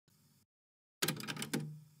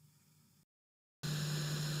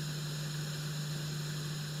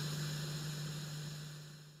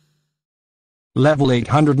Level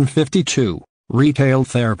 852, Retail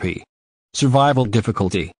Therapy. Survival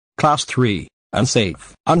Difficulty, Class 3,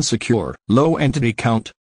 Unsafe, Unsecure, Low Entity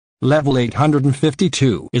Count. Level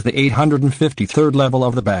 852 is the 853rd level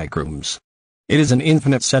of the Backrooms. It is an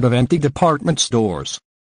infinite set of empty department stores.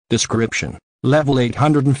 Description: Level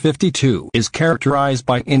 852 is characterized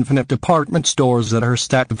by infinite department stores that are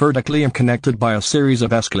stacked vertically and connected by a series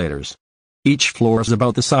of escalators. Each floor is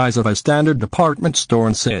about the size of a standard department store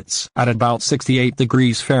and sits at about 68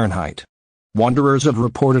 degrees Fahrenheit. Wanderers have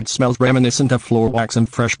reported smells reminiscent of floor wax and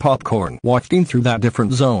fresh popcorn wafting through that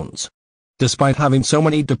different zones. Despite having so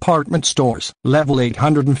many department stores, Level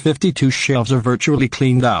 852 shelves are virtually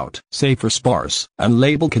cleaned out, save for sparse,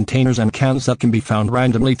 unlabeled containers and cans that can be found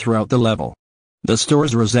randomly throughout the level. The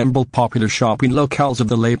stores resemble popular shopping locales of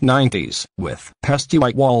the late 90s, with pasty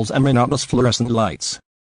white walls and monotonous fluorescent lights.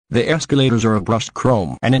 The escalators are of brushed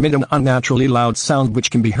chrome and emit an unnaturally loud sound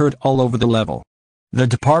which can be heard all over the level. The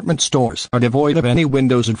department stores are devoid of any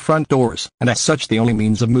windows and front doors, and as such the only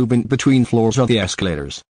means of movement between floors are the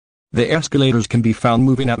escalators. The escalators can be found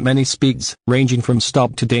moving at many speeds, ranging from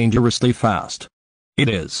stop to dangerously fast. It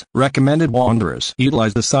is recommended wanderers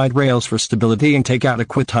utilize the side rails for stability and take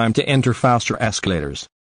adequate time to enter faster escalators.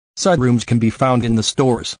 Side rooms can be found in the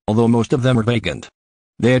stores, although most of them are vacant.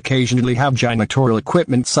 They occasionally have janitorial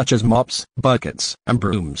equipment such as mops, buckets, and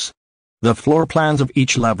brooms. The floor plans of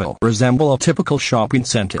each level resemble a typical shopping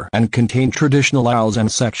center and contain traditional aisles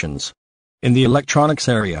and sections. In the electronics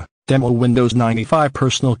area, demo Windows 95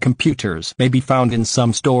 personal computers may be found in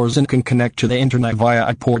some stores and can connect to the internet via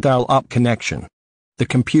a poor dial-up connection. The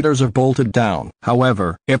computers are bolted down,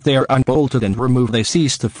 however, if they are unbolted and removed they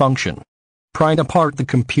cease to function. Prying apart the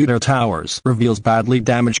computer towers reveals badly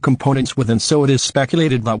damaged components within, so it is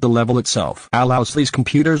speculated that the level itself allows these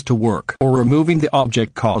computers to work, or removing the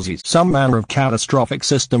object causes some manner of catastrophic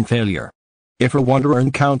system failure. If a wanderer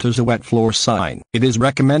encounters a wet floor sign, it is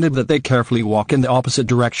recommended that they carefully walk in the opposite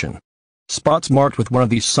direction. Spots marked with one of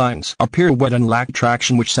these signs appear wet and lack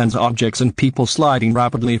traction, which sends objects and people sliding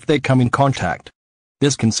rapidly if they come in contact.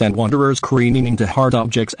 This can send wanderers careening into hard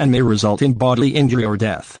objects and may result in bodily injury or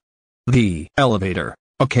death. The elevator.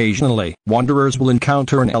 Occasionally, wanderers will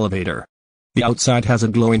encounter an elevator. The outside has a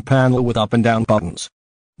glowing panel with up and down buttons.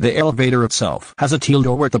 The elevator itself has a teal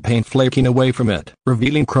door with the paint flaking away from it,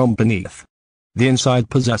 revealing chrome beneath. The inside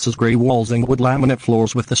possesses gray walls and wood laminate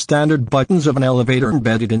floors with the standard buttons of an elevator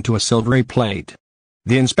embedded into a silvery plate.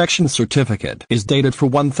 The inspection certificate is dated for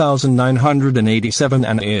 1987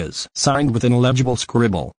 and is signed with an illegible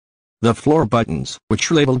scribble. The floor buttons, which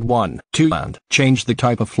are labeled 1, 2 and change the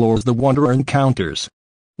type of floors the wanderer encounters.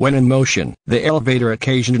 When in motion, the elevator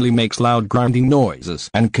occasionally makes loud grinding noises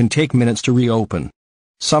and can take minutes to reopen.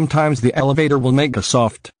 Sometimes the elevator will make a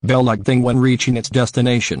soft, bell-like thing when reaching its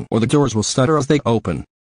destination, or the doors will stutter as they open.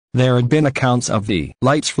 There have been accounts of the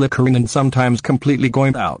lights flickering and sometimes completely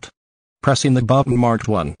going out. Pressing the button marked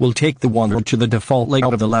 1 will take the wanderer to the default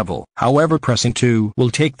layout of the level, however pressing 2 will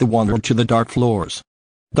take the wanderer to the dark floors.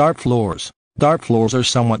 Dark floors. Dark floors are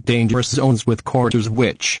somewhat dangerous zones with corridors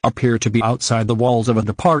which appear to be outside the walls of a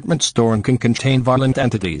department store and can contain violent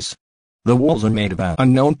entities. The walls are made of an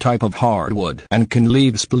unknown type of hardwood and can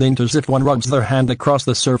leave splinters if one rubs their hand across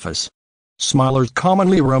the surface. Smilers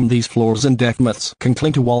commonly roam these floors, and deaf myths can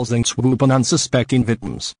cling to walls and swoop on unsuspecting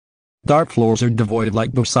victims. Dark floors are devoid of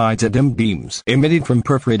light besides dim beams emitting from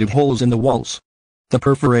perforated holes in the walls. The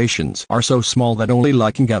perforations are so small that only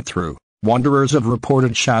light can get through. Wanderers have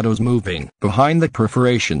reported shadows moving behind the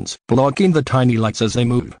perforations, blocking the tiny lights as they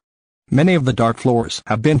move. Many of the dark floors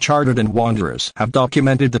have been charted, and wanderers have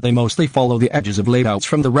documented that they mostly follow the edges of layouts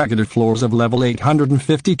from the regular floors of level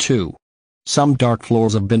 852. Some dark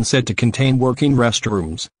floors have been said to contain working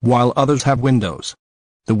restrooms, while others have windows.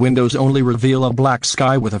 The windows only reveal a black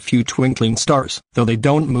sky with a few twinkling stars, though they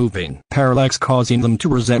don't move in parallax, causing them to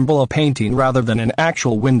resemble a painting rather than an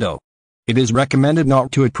actual window. It is recommended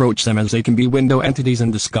not to approach them as they can be window entities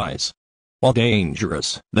in disguise. While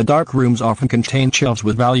dangerous, the dark rooms often contain shelves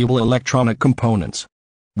with valuable electronic components.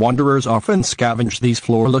 Wanderers often scavenge these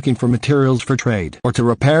floors looking for materials for trade or to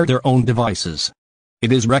repair their own devices.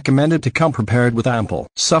 It is recommended to come prepared with ample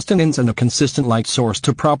sustenance and a consistent light source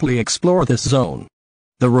to properly explore this zone.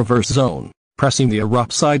 The reverse zone. Pressing the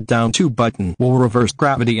upside down 2 button will reverse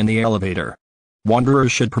gravity in the elevator.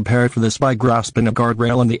 Wanderers should prepare for this by grasping a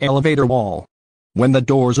guardrail on the elevator wall. When the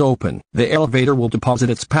doors open, the elevator will deposit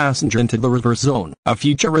its passenger into the reverse zone, a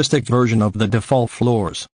futuristic version of the default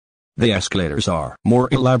floors. The escalators are more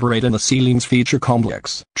elaborate and the ceilings feature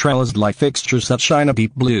complex, trellised light fixtures that shine a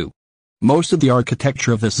deep blue. Most of the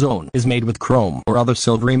architecture of this zone is made with chrome or other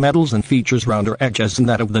silvery metals and features rounder edges than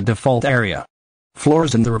that of the default area.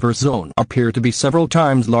 Floors in the reverse zone appear to be several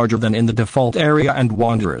times larger than in the default area, and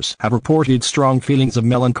wanderers have reported strong feelings of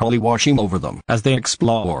melancholy washing over them as they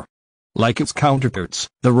explore. Like its counterparts,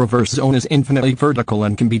 the reverse zone is infinitely vertical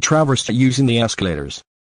and can be traversed using the escalators.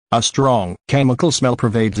 A strong, chemical smell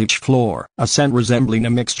pervades each floor, a scent resembling a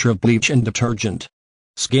mixture of bleach and detergent.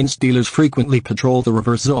 Skin stealers frequently patrol the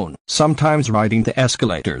reverse zone, sometimes riding the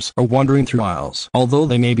escalators or wandering through aisles, although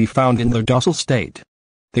they may be found in their docile state.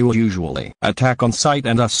 They will usually attack on sight,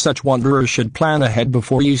 and as such wanderers should plan ahead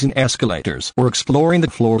before using escalators or exploring the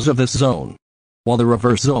floors of this zone. While the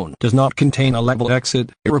reverse zone does not contain a level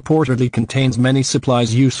exit, it reportedly contains many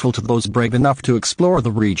supplies useful to those brave enough to explore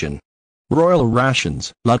the region. Royal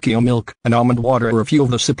rations, lucky milk, and almond water are a few of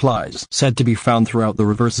the supplies said to be found throughout the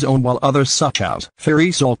reverse zone, while others such as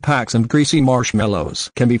fairy salt packs and greasy marshmallows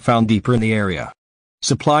can be found deeper in the area.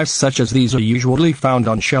 Supplies such as these are usually found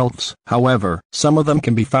on shelves, however, some of them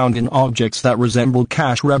can be found in objects that resemble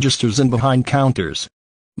cash registers and behind counters.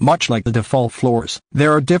 Much like the default floors,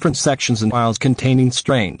 there are different sections and aisles containing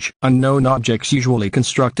strange, unknown objects usually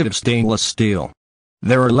constructed of stainless steel.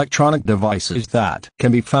 There are electronic devices that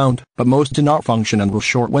can be found, but most do not function and will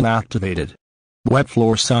short when activated. Wet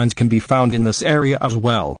floor signs can be found in this area as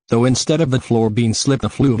well, though instead of the floor being slick, the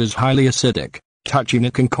fluid is highly acidic. Touching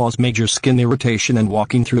it can cause major skin irritation, and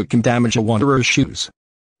walking through it can damage a wanderer's shoes.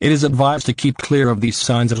 It is advised to keep clear of these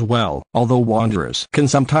signs as well, although wanderers can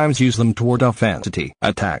sometimes use them toward offensive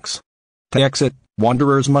attacks. To exit,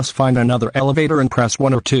 wanderers must find another elevator and press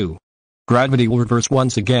 1 or 2. Gravity will reverse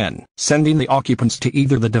once again, sending the occupants to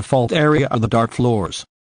either the default area or the dark floors.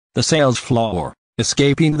 The sales floor.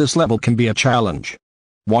 Escaping this level can be a challenge.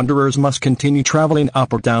 Wanderers must continue traveling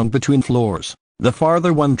up or down between floors. The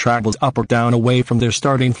farther one travels up or down away from their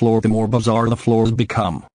starting floor, the more bizarre the floors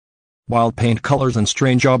become. While paint colors and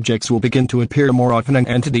strange objects will begin to appear more often, and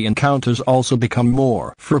entity encounters also become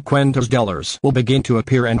more frequent as dealers will begin to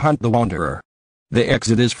appear and hunt the wanderer. The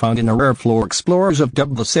exit is found in a rare floor explorers have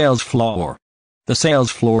dubbed the sales floor. The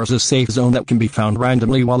sales floor is a safe zone that can be found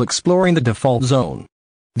randomly while exploring the default zone.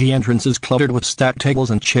 The entrance is cluttered with stacked tables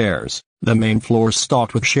and chairs. The main floor is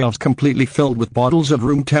stocked with shelves completely filled with bottles of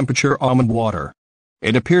room temperature almond water.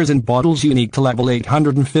 It appears in bottles unique to level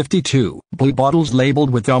 852, blue bottles labeled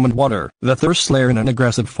with almond water, the thirst slayer in an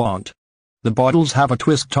aggressive font. The bottles have a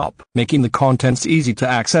twist top, making the contents easy to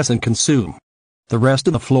access and consume. The rest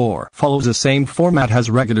of the floor follows the same format as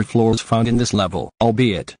regular floors found in this level,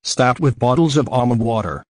 albeit stacked with bottles of almond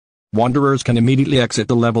water. Wanderers can immediately exit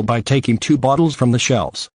the level by taking 2 bottles from the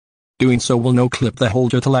shelves. Doing so will no-clip the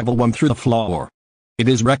holder to level 1 through the floor. It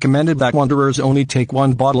is recommended that wanderers only take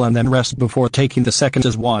 1 bottle and then rest before taking the second,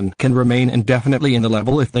 as one can remain indefinitely in the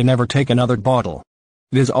level if they never take another bottle.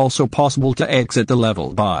 It is also possible to exit the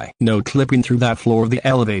level by no-clipping through that floor of the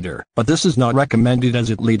elevator, but this is not recommended as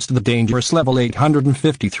it leads to the dangerous level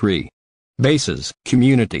 853. Bases,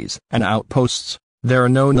 communities, and outposts. There are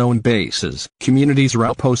no known bases, communities, or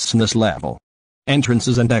outposts in this level.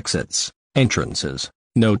 Entrances and exits. Entrances.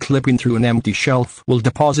 No clipping through an empty shelf will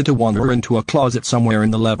deposit a wanderer into a closet somewhere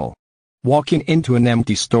in the level. Walking into an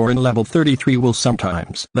empty store in level 33 will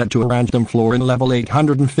sometimes lead to a random floor in level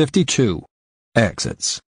 852.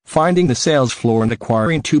 Exits. Finding the sales floor and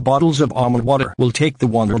acquiring 2 bottles of almond water will take the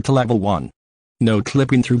wanderer to level 1. No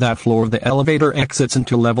clipping through that floor of the elevator exits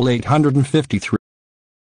into level 853.